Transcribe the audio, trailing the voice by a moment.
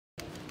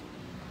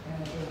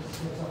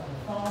see yourself on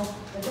the phone,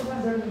 and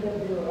sometimes they don't even get a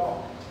video at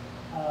all.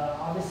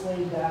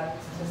 Obviously,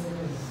 that statistic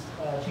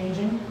is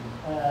changing.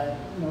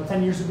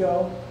 10 years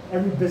ago,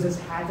 every business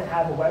had to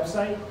have a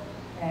website,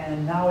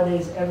 and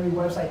nowadays every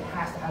website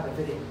has to have a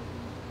video.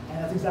 And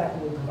that's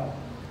exactly what we provide.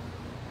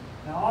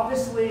 Now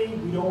obviously,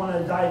 we don't want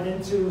to dive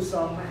into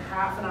some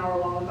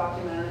half-an-hour-long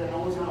documentary that no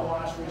one's going to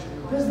watch for each of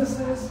your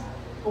businesses,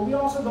 but we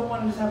also don't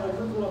want to just have a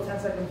quick little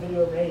 10-second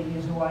video of, hey,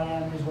 here's who I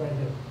am, here's what I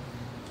do.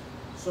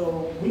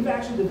 So we've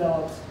actually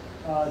developed,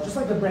 just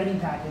like the branding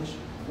package,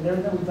 with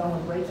everything we've done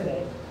with Ray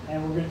today,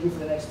 and we're going to do for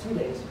the next 2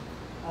 days,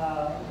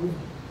 we've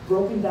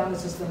broken down the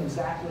system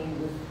exactly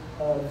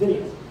with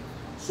video.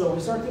 So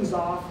we start things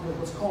off with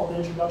what's called the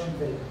introduction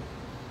video.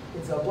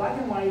 It's a black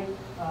and white,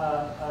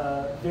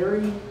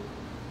 very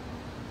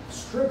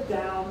stripped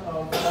down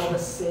of all the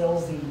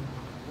salesy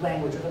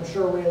language. And I'm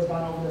sure Ray has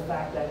gone over the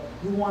fact that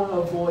you want to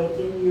avoid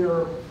in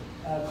your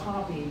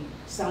copy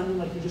sounding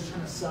like you're just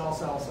trying to sell,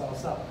 sell, sell,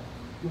 sell.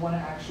 You want to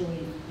actually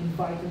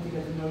invite them to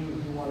get to know you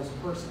who you are as a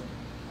person.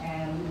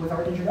 And with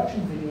our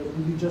introduction videos,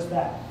 we do just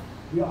that.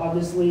 We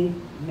obviously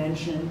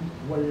mention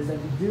what it is that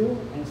you do,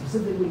 and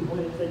specifically what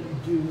it is that you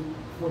do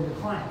for your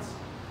clients,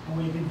 and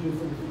what you can do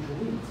for your future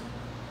leads.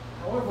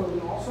 However, we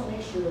also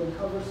make sure that we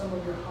cover some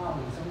of your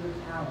hobbies, some of your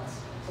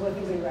talents, some of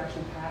the things that you're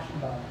actually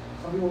passionate about.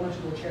 Some people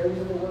mention the charities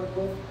that they work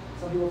with.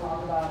 Some people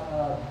talk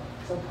about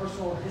some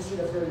personal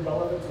history that's very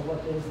relevant to what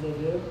it is they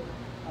do.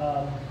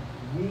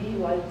 We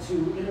like to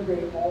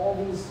integrate all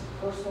these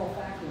personal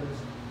factors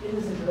in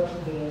this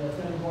introduction video that's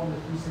going to go on the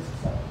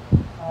 360 site.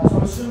 So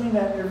I'm assuming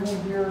that everyone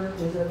here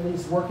is at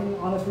least working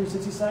on a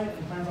 360 site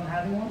and plans on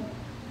having one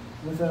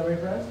with Ray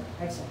Perez?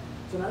 Excellent.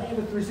 So now that you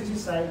have a 360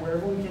 site where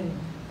everyone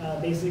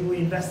can basically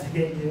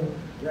investigate you,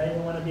 right? They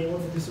want to be able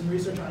to do some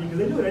research on you because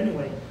they do it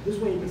anyway. This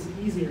way it makes it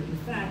easier. In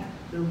fact,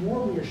 they're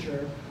more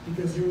reassured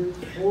because you're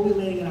totally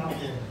laying it out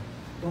for them.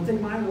 Don't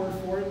take my word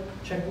for it.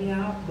 Check me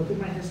out, look at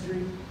my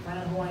history, find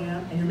out who I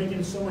am, and you're making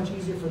it so much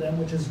easier for them,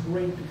 which is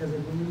great because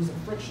it removes the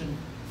friction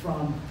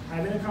from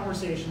having a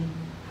conversation,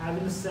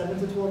 having the 7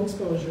 to 12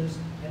 exposures,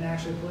 and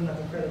actually pulling up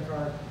a credit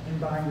card and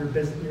buying your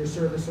business, your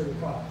service or your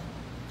product.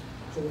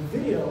 So the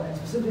video, and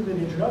specifically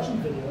the introduction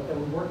video that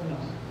we're working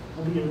on,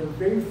 will be your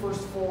very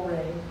first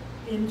foray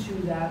into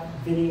that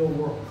video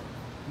world.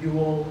 You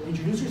will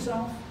introduce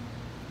yourself,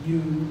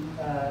 you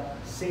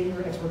say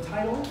your expert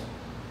title,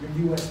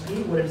 your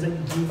USP, what it is that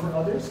you do for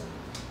others,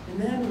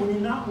 and then when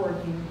you're not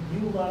working,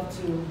 you love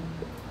to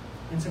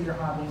insert your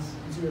hobbies,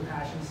 insert your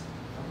passions,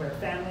 talk about your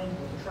family,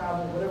 or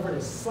travel, whatever it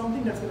is,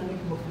 something that's going to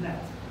make people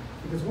connect.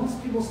 Because once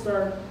people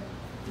start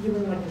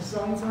feeling like you're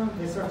selling to them,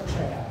 they start to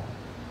check out.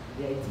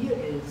 The idea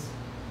is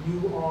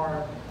you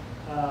are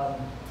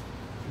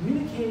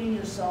communicating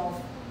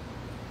yourself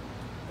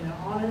in an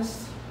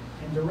honest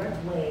and direct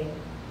way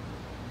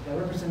that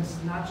represents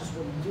not just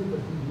what you do, but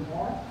who you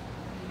are.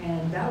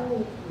 And that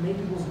will make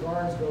people's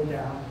guards go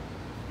down,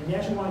 and they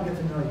actually want to get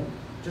to know you.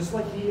 Just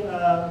like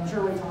I'm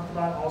sure Ray talked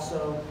about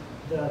also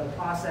the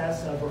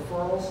process of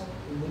referrals,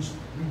 in which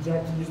we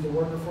don't use the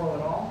word referral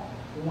at all.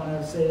 We want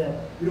to say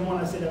that, we don't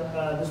want to say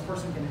that this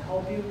person can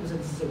help you, because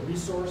this is a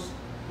resource.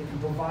 They can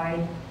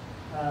provide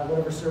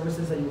whatever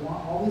services that you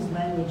want. All these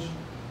language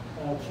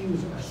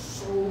cues are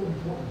so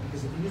important,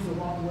 because if you use the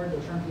wrong word,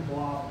 they'll turn people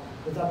off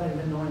without them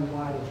even knowing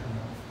why they turn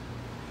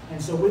off.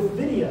 And so with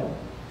video,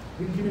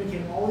 we can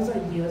communicate all these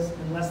ideas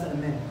in less than a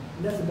minute.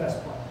 And that's the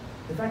best part.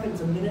 The fact that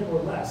it's a minute or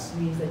less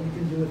means that you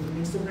can do it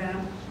through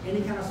Instagram,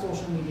 any kind of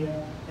social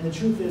media, and the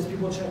truth is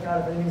people check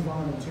out if anything's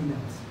longer than 2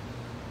 minutes.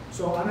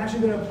 So I'm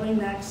actually going to play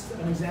next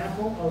an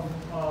example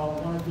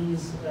of one of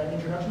these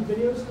introduction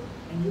videos,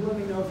 and you let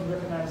me know if you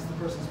recognize the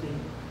person speaking.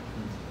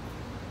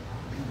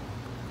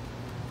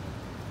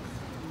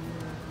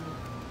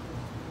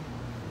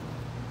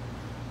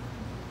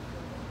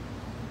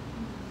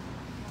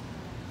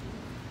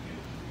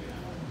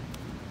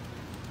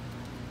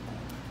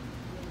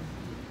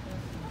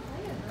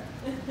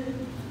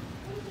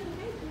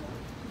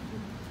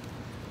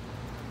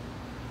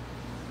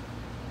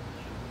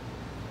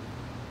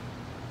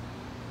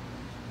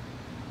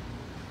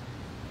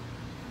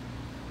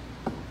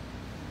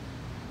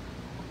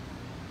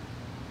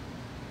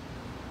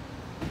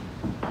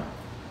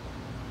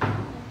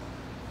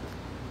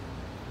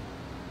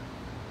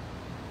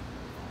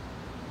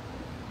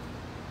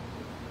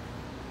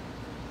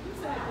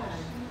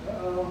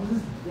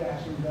 This is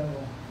actually better.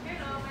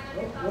 Hello, my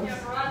name is Tanya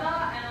Brother,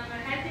 and I'm a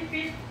healthy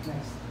fish.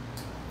 Next.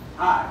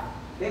 Hi,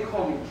 they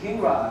call me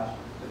King Raj,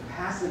 the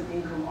passive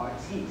income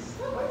artiste.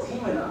 My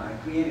team and I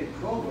created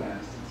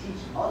programs to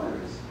teach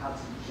others how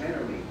to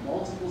generate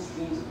multiple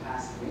streams of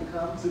passive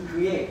income to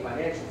create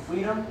financial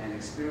freedom and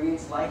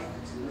experience life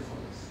to the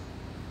fullest.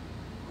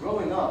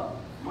 Growing up,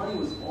 money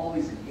was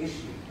always an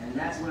issue, and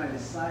that's when I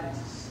decided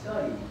to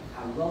study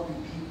how wealthy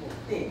people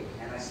think,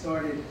 and I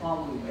started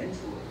following mentors,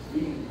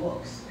 reading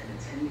books, and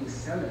attending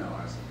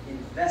seminars,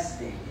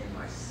 investing in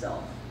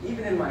myself.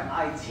 Even in my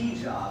IT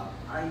job,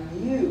 I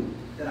knew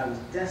that I was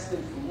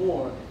destined for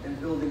more than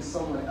building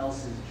someone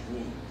else's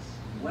dreams.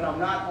 When I'm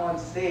not on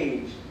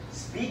stage,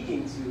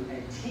 speaking to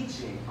and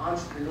teaching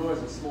entrepreneurs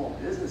and small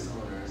business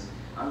owners,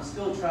 I'm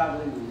still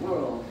traveling the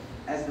world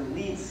as the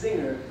lead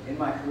singer in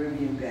my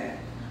Caribbean band.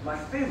 My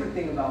favorite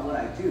thing about what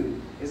I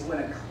do is when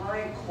a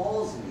client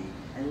calls me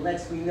and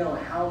lets me know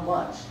how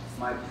much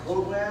my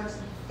programs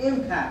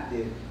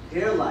impacted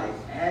their life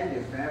and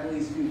their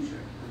family's future.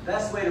 The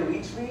best way to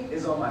reach me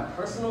is on my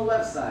personal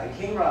website,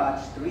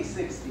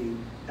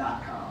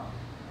 kingraj360.com.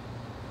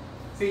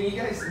 See,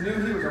 you guys knew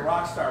he was a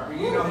rock star, but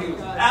you know he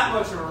was that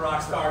much of a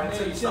rock star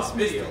until you saw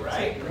video,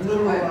 right?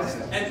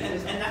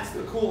 And that's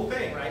the cool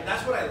thing, right?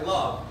 That's what I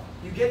love.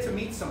 You get to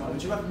meet someone,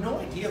 but you have no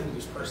idea who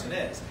this person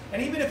is.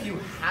 And even if you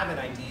have an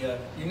idea,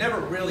 you never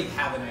really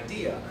have an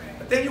idea.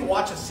 But then you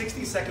watch a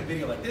 60-second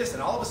video like this,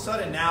 and all of a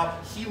sudden now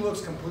he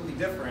looks completely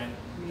different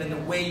than the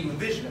way you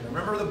envision him.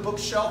 Remember the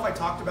bookshelf I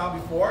talked about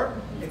before?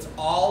 It's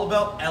all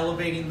about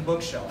elevating the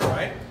bookshelf,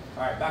 right?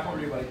 All right, back over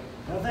to you, buddy.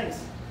 No,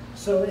 thanks.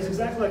 So it's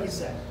exactly like you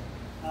said.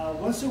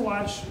 Once you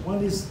watch one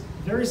of these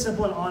very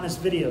simple and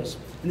honest videos,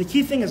 and the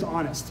key thing is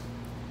honest,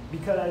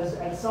 because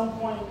at some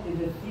point, if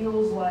it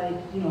feels like,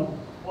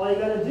 all you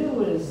got to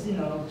do is,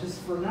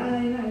 just for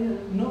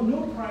 $9.99,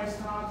 no price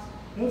talks,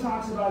 no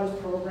talks about his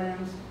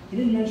programs. He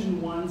didn't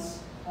mention once,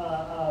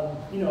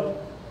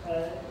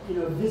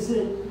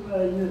 visit,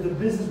 the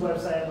business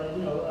website,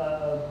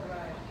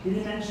 he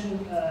didn't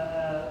mention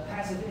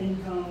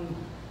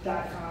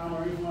passiveincome.com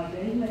or anything like that.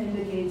 Anything that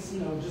indicates,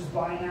 just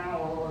buy now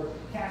or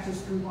cash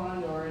this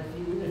coupon, or if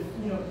he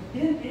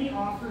didn't any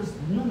offers,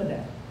 none of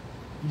that.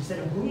 He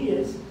said who he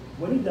is,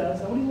 what he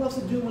does, and what he loves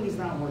to do when he's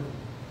not working.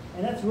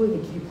 And that's really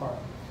the key part.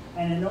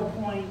 And at no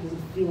point does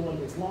it feel like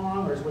it's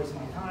long or it's wasting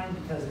my time,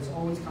 because it's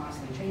always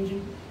constantly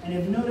changing. And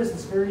if you notice,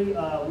 it's very,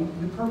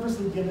 we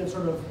purposely give it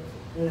sort of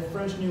the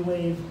French New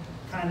Wave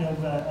kind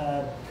of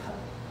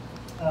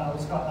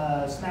what's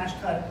called smash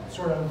cut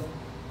sort of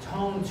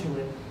tone to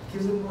it.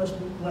 Gives it a much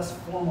less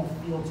formal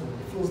feel to it.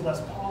 It feels less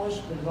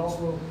polished, but it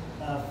also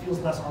feels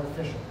less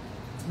artificial.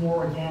 It's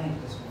more organic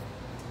this way.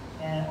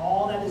 And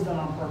all that is done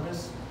on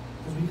purpose,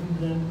 because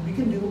we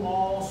can do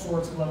all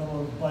sorts of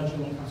level of budget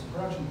when it comes to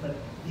production, but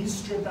these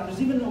stripped down,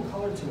 there's even no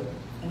color to it.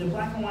 And the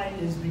black and white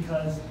is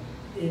because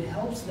it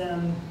helps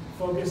them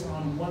focus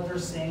on what they're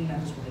saying, not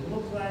just what they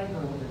look like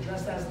or what they're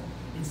dressed as.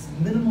 It's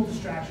minimal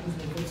distractions,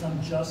 it puts on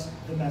just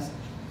the message.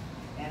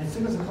 And it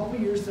took us a couple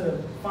years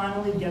to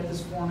finally get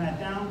this format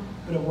down,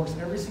 but it works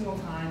every single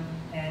time.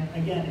 And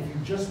again, if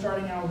you're just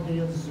starting out with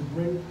video, this is a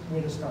great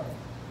way to start.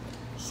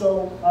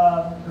 So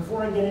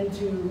before I get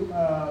into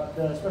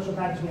the special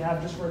package we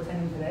have just for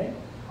attending today,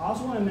 I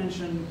also want to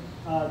mention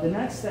the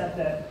next step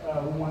that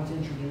we want to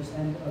introduce,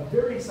 and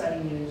very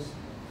exciting news.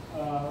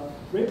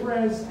 Ray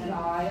Perez and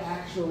I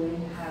actually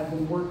have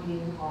been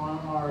working on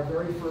our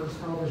very first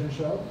television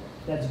show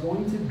that's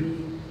going to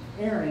be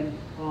airing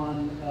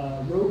on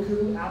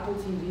Roku, Apple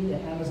TV,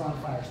 and Amazon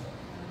Fire Stick.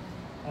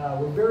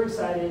 We're very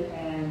excited,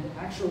 and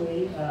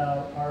actually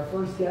our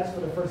first guest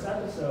for the first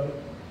episode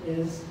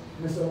is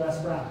Mr. Les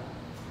Brown.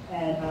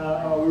 And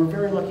we were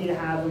very lucky to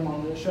have him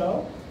on the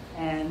show,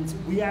 and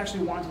we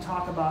actually want to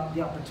talk about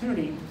the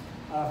opportunity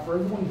for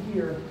everyone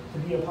here to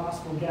be a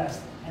possible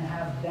guest and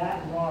have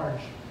that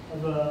large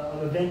of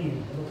a venue,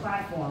 of a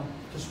platform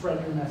to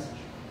spread your message.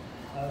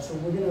 So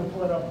we're going to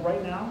pull it up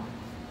right now.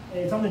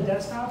 It's on the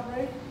desktop,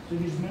 right? So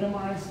you just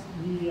minimize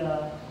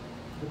the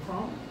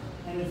prompt,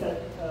 and it's at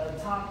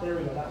top. There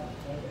we go. That one.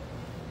 Okay.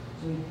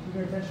 So you keep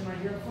your attention right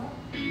here up front.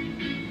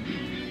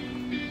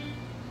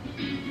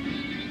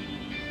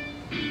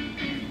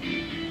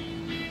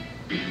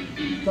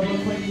 Double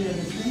click the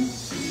screen.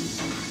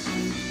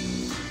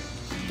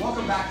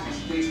 Welcome back to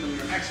Today's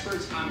Career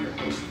Experts. I'm your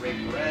host, Ray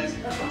Perez.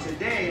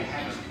 Today I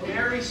have a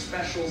very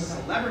special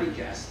celebrity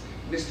guest,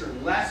 Mr.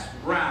 Les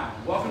Brown.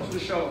 Welcome to the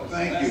show.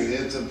 Thank you.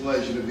 It's a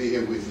pleasure to be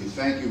here with you.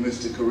 Thank you,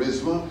 Mr.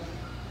 Charisma.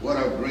 What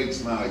a great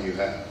smile you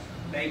have.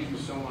 Thank you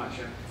so much.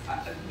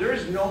 There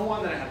is no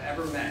one that I have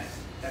ever met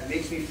that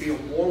makes me feel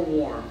more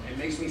warm and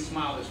makes me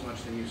smile this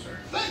much than you, sir.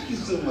 Thank you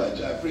so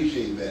much. I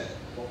appreciate that.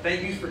 Well,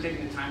 thank you for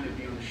taking the time to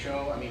be on the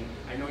show. I mean,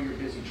 I know you're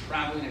busy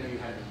traveling. I know you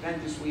had an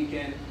event this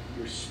weekend.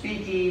 You're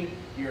speaking.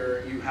 You're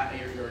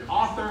an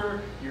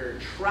author. You're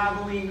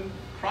traveling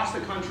across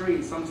the country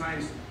and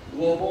sometimes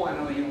global. I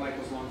know that you don't like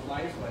those long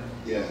flights, but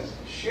yes.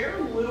 Share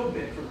a little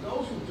bit, for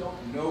those who don't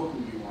know who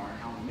you are,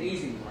 how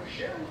amazing you are,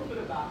 share a little bit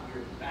about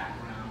your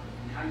background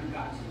and how you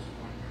got to this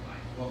point in your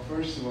life. Well,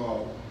 first of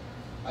all,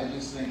 I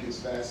just think it's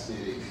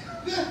fascinating.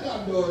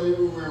 I'm going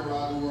everywhere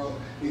around the world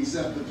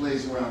except the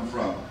place where I'm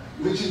from,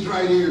 which is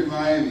right here in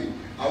Miami.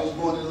 I was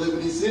born in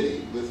Liberty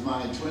City with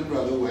my twin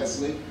brother,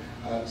 Wesley,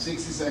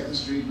 62nd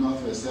Street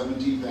Northwest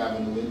 17th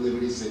Avenue in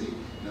Liberty City,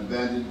 an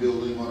abandoned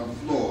building on a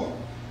floor.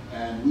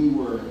 And we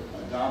were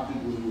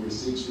adopted when we were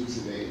 6 weeks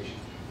of age.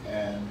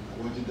 And I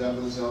went to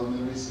Douglas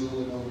Elementary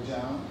School in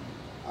Overtown.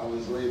 I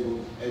was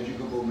labeled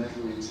educable,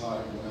 mentally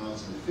retarded when I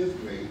was in the 5th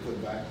grade, put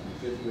back from the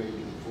 5th grade to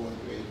the 4th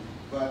grade.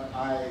 But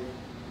I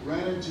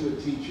ran into a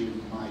teacher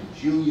my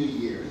junior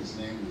year. His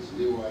name was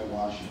Leroy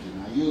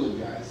Washington. I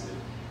eulogized him.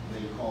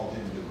 They called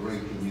him the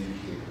great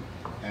communicator.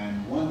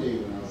 And one day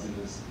when I was in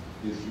this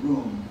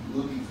room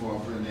looking for a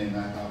friend named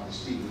Michael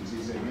Stevens,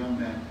 he said, young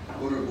man,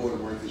 go to the board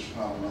of work this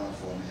problem out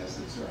for me. I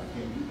said, sir, I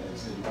can't do that. He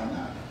said, why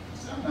not? I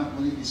said, I'm not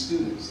one of these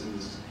students.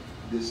 And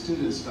the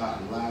students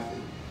started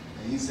laughing.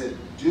 And he said,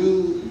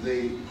 do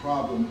the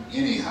problem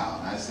anyhow.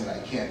 And I said,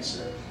 I can't,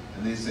 sir.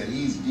 And they said,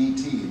 he's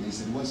DT. And they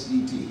said, what's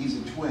DT? He's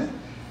a twin.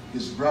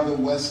 His brother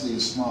Wesley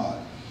is smart.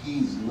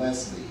 He's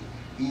Leslie.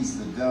 He's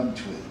the dumb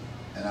twin.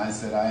 And I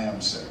said, I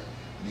am, sir.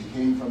 And he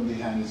came from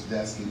behind his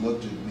desk. He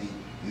looked at me.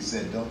 He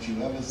said, don't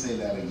you ever say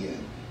that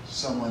again.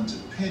 Someone's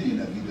opinion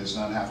of you does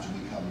not have to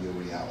become your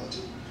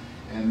reality.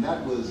 And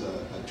that was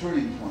a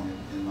turning point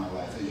in my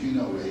life. As you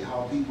know, Ray,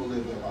 how people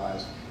live their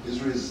lives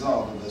is a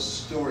result of the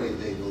story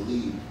they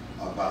believe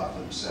about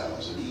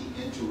themselves. And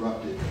he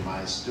interrupted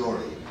my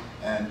story.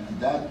 And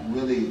that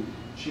really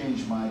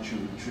changed my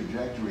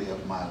trajectory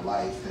of my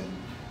life. And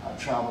I've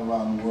traveled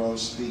around the world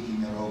speaking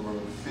in over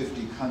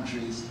 50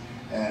 countries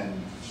and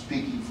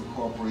speaking for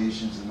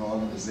corporations and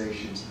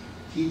organizations,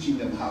 teaching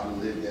them how to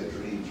live their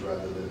dreams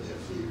rather than their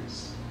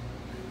fears.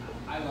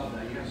 I love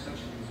that. You have such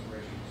an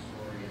inspirational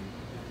story. And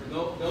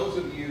for those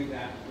of you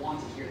that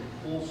want to hear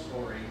the full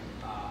story,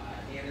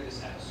 at the end of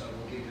this episode,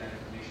 we'll give you that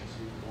information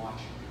so you can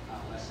watch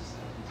Les's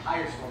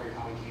entire story of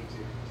how he came to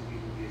be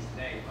who he is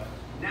today. But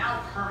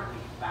now, currently,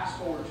 fast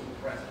forward to the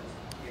present.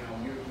 You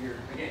know,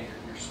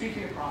 you're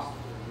speaking across the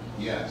board.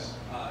 Yes.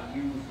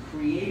 You've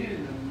created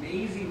an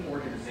amazing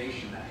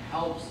organization that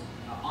helps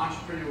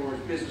entrepreneurs,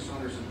 business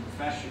owners, and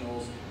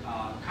professionals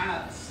kind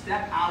of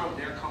step out of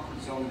their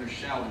comfort zone, their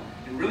shell,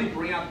 and really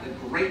bring out the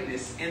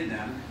greatness in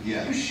them.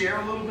 Yes. Can you share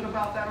a little bit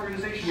about that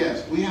organization?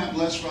 Yes, we have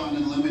Restaurant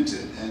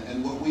Unlimited,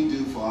 and what we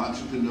do for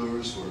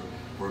entrepreneurs,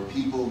 for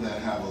people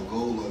that have a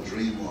goal or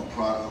dream or a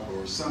product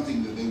or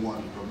something that they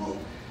want to promote,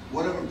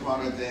 whatever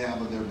product they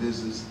have of their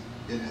business,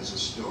 it has a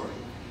story.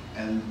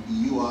 And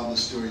you are the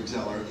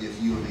storyteller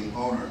if you are the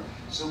owner.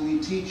 So we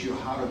teach you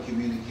how to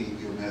communicate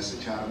your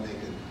message, how to make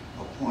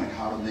a point,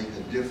 how to make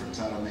a difference,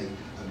 how to make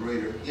a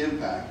greater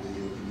impact with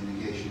your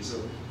communication.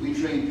 So we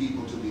train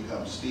people to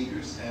become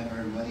speakers and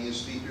earn money as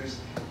speakers,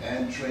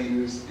 and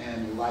trainers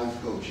and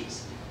life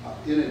coaches.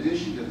 In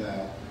addition to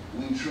that,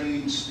 we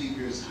train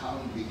speakers how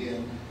to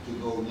begin to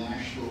go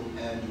national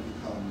and to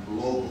become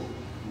global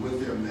with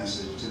their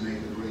message to make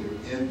a greater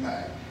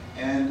impact.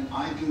 And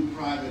I do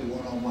private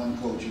one-on-one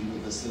coaching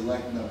with a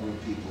select number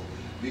of people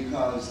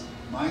because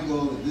my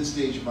goal at this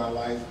stage of my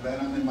life,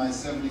 that I'm in my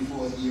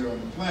 74th year on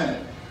the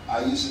planet.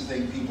 I used to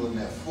think people in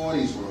their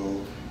 40s were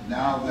old.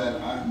 Now that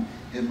I'm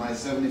in my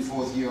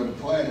 74th year on the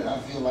planet, I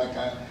feel like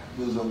I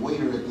was a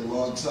waiter at the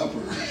Lord's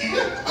Supper.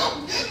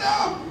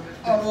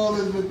 I'm old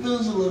as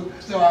Methuselah.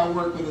 So I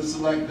work with a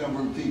select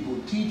number of people,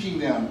 teaching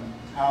them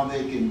how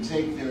they can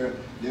take their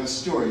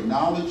story.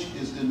 Knowledge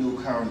is the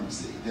new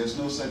currency. There's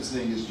no such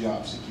thing as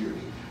job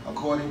security.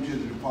 According to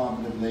the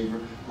Department of Labor,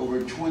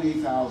 over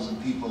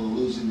 20,000 people are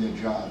losing their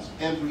jobs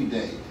every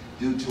day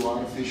due to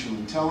artificial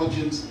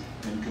intelligence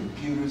and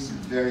computers and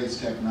various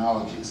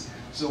technologies.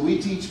 So we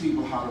teach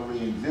people how to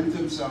reinvent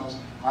themselves,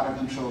 how to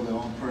control their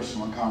own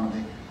personal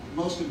economy,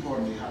 but most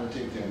importantly, how to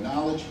take their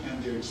knowledge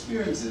and their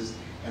experiences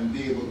and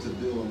be able to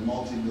build a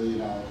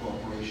multi-million-dollar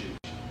corporation.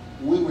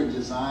 We were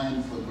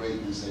designed for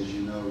greatness, as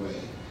you know,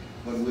 Ray,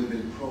 but we've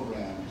been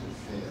programmed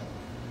to fail.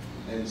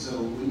 And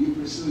so when you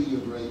pursue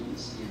your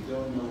greatness, you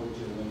don't know what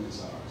your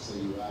limits are, so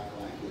you act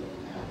like you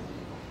don't have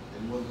them.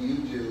 And what you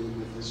do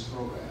with this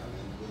program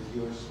and with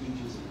your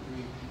speeches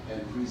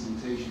and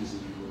presentations that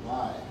you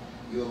provide,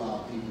 you allow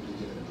people to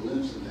get a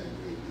glimpse of that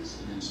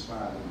greatness and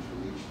inspire them to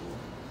reach for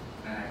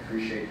it. And I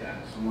appreciate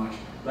that so much.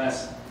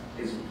 Les,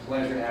 it's a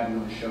pleasure to have you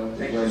on the show.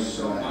 Thank you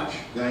so much.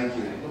 Thank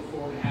you. I look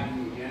forward to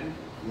having you again.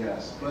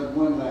 Yes, but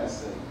one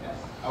last thing. Yes.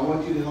 I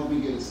want you to help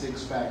me get a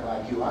six-pack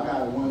like you. I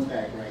got a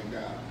one-pack right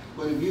now.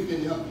 But if you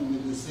can help me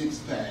with the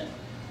six-pack.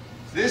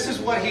 This is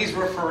what he's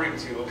referring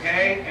to,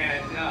 okay?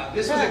 And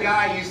this was a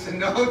guy I used to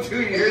know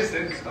 2 years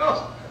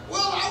ago.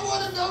 Well, I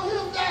want to know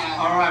him now.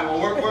 All right, well,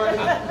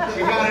 he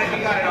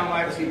got it on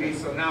live TV,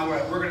 so now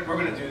we're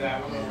gonna do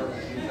that. We're gonna work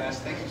with you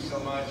best. Thank you so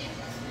much.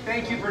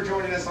 Thank you for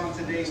joining us on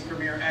today's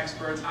Premier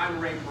Experts.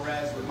 I'm Ray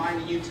Perez,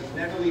 reminding you to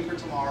never leave for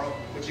tomorrow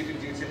what you can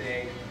do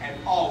today, and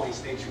always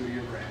stay true to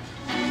your brand.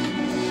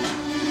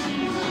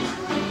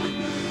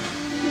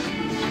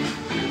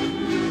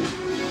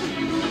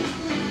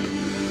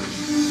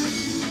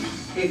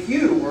 If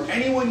you or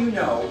anyone you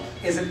know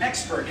is an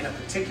expert in a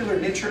particular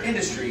niche or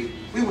industry,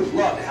 we would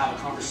love to have a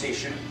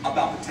conversation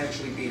about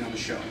potentially being on the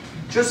show.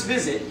 Just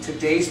visit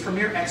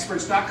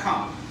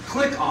todayspremierexperts.com,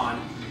 click on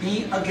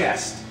Be a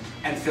Guest,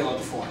 and fill out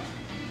the form.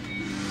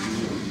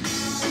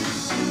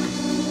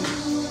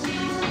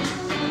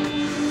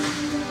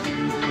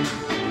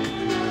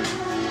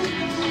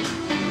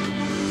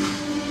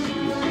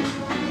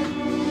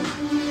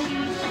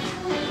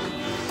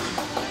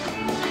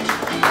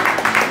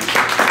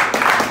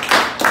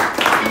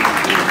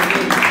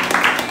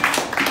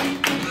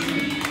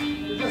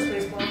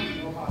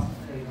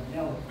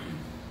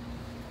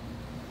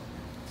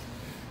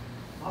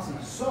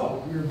 Awesome.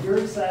 So we're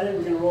very excited.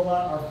 We're going to roll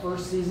out our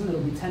first season.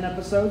 It'll be 10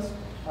 episodes.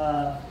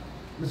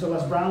 Mr.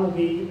 Les Brown will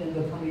be in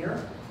the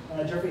premiere.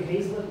 Jeffrey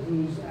Hazlett,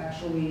 who's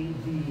actually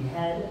the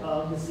head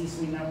of the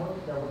C-Suite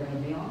network that we're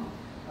going to be on,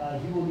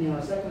 he will be on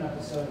our second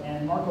episode.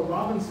 And Marco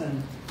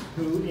Robinson,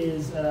 who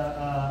is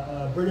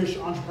a British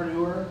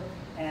entrepreneur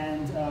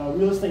and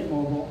real estate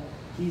mogul,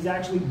 he's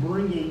actually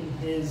bringing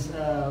his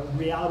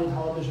reality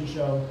television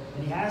show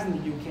that he has in the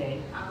UK,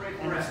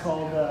 and it's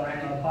called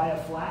Buy a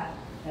Flat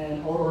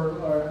and or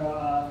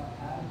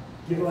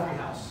give away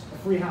a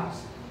free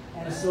house.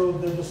 And so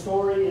the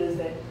story is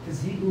that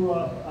because he grew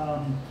up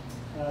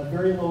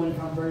very low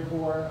income, very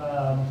poor,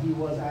 he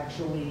was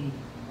actually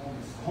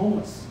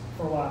homeless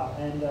for a while,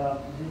 and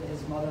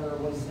his mother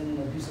was in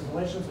an abusive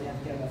relationship, so he had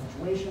to get out of that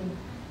situation.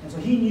 And so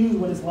he knew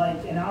what it's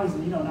like, and now he's a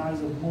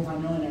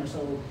multi-millionaire.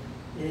 So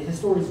his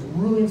story is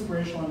really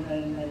inspirational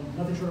and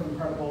nothing short of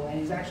incredible. And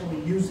he's actually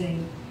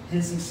using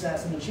his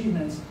success and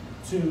achievements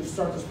to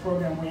start this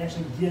program where he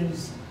actually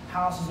gives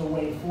houses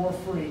away for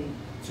free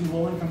to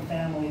low-income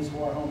families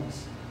who are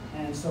homeless.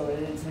 And so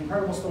it's an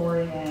incredible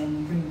story,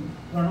 and you can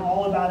learn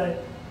all about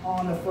it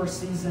on the first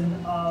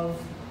season of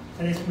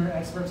Today's Premier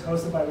Experts,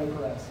 hosted by Ray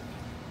Perez.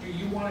 Do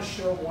you want to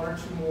show one or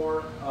two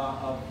more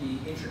of the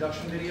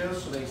introduction videos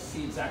so they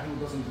see exactly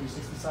what goes on the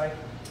 360 site?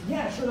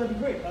 Yeah, sure, that'd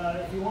be great.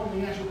 If you want, we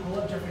can actually pull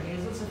up Jeffrey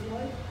Hazlett's if you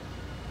like.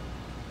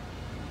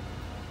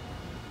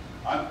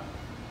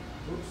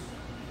 Oops.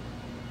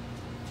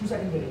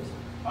 2-second videos.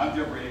 I'm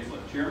Jeffrey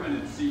Hazlett, Chairman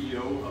and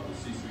CEO of the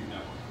C-Suite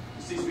Network.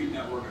 The C-Suite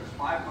Network has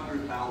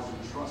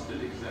 500,000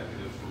 trusted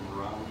executives from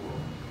around the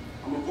world.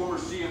 I'm a former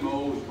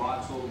CMO who's bought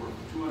and sold over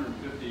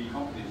 250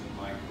 companies in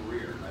my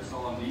career. I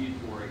saw a need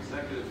for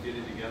executives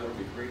getting together.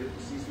 We created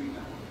the C-Suite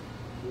Network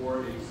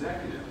for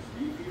executives,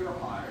 VP or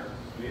higher,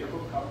 made up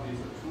of companies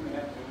of $2.5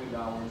 million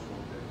or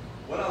bigger.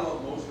 What I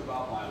love most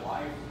about my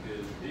life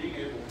is being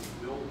able to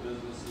build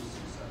businesses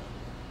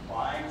successfully.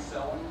 Buying,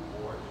 selling,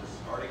 or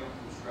just starting them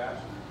from scratch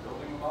and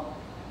building them up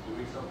and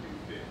doing something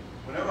big.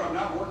 Whenever I'm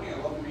not working, I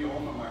love to be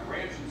home on my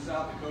ranch in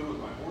South Dakota with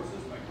my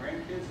horses, my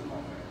grandkids, and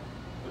my family.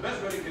 The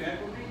best way to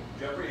connect with me,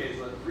 Jeffrey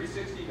Hazlett,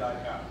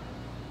 360.com.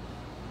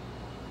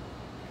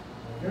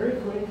 Very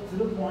quick, to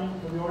the point,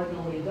 but we already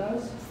know what he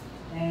does,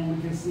 and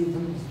we can see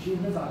some of his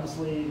achievements.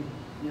 Obviously,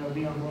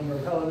 being on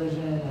Bloomberg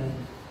Television and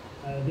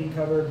being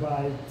covered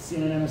by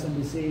CNN,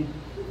 MSNBC,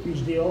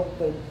 huge deal.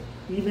 But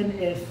even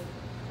if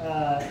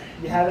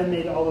you haven't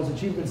made all those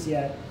achievements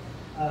yet,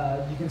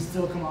 you can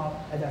still come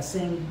up at that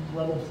same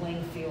level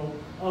playing field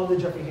of the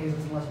Jeffrey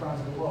Hazlett's and Les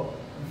Browns of the world.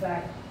 In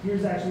fact,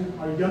 here's actually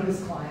our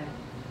youngest client,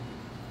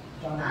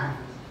 John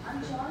Humphreys.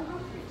 I'm John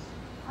Humphreys.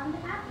 I'm the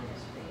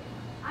happiness baby.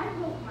 I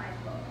wrote my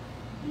book,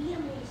 Be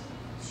Amazing,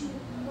 to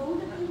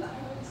motivate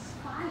and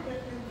inspire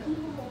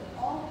people of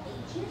all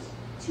ages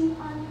to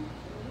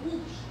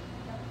unleash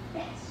the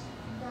best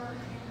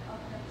version of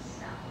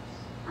themselves.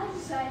 I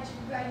decided to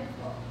write a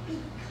book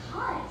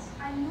because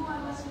I knew I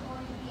wasn't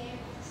going to be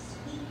able to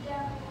speak to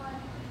everyone,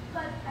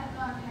 but I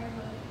thought if I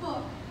wrote a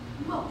book,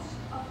 most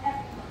of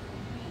everyone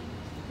would read.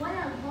 What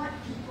I want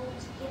people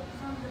to get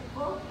from the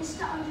book is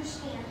to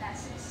understand that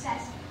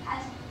success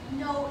has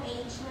no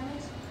age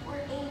limits or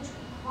age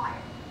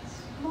requirements.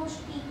 Most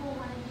people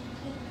want to be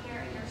Katy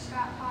Perry or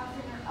Scott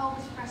Cawthon or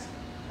Elvis Presley,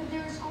 but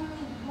there is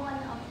only one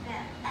of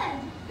them,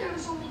 and there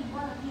is only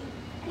one of you,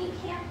 and you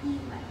can't be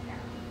like them,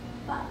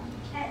 but you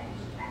can be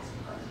the best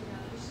version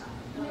of yourself.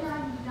 When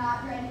I'm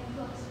not writing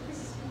books or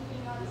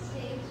speaking on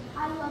stage,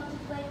 I love to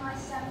play my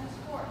 7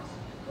 sports,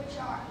 which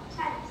are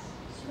tennis,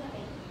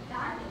 swimming,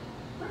 diving,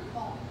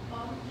 football,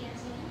 ball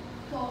dancing,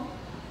 golf,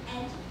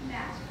 and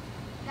math.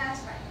 That's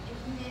right, if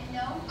you didn't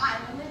know,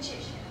 I'm a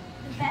magician.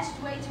 The best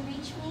way to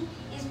reach me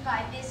is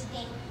by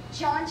visiting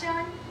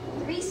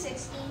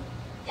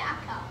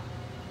johnjohn360.com.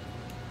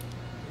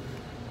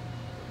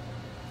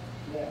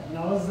 Yeah, when I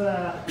was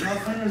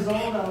 10 years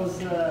old, I was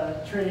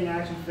trading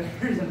action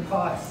figures and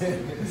pots. So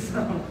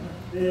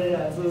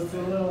it's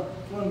a little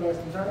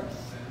embarrassing. Sorry?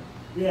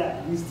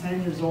 Yeah, he's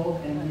 10 years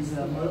old, and he's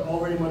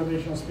already a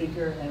motivational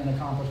speaker and an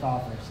accomplished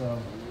author. So,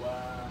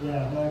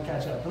 yeah, I'm gonna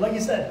catch up. But like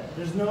you said,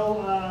 there's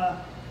no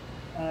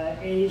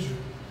age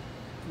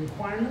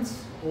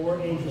requirements or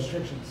age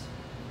restrictions.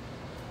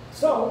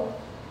 So,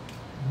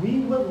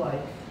 we would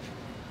like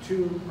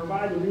to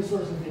provide the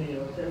resource and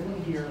video to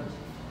everyone here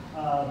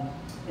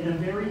in a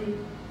very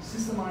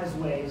systemized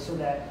way so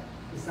that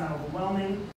it's not overwhelming.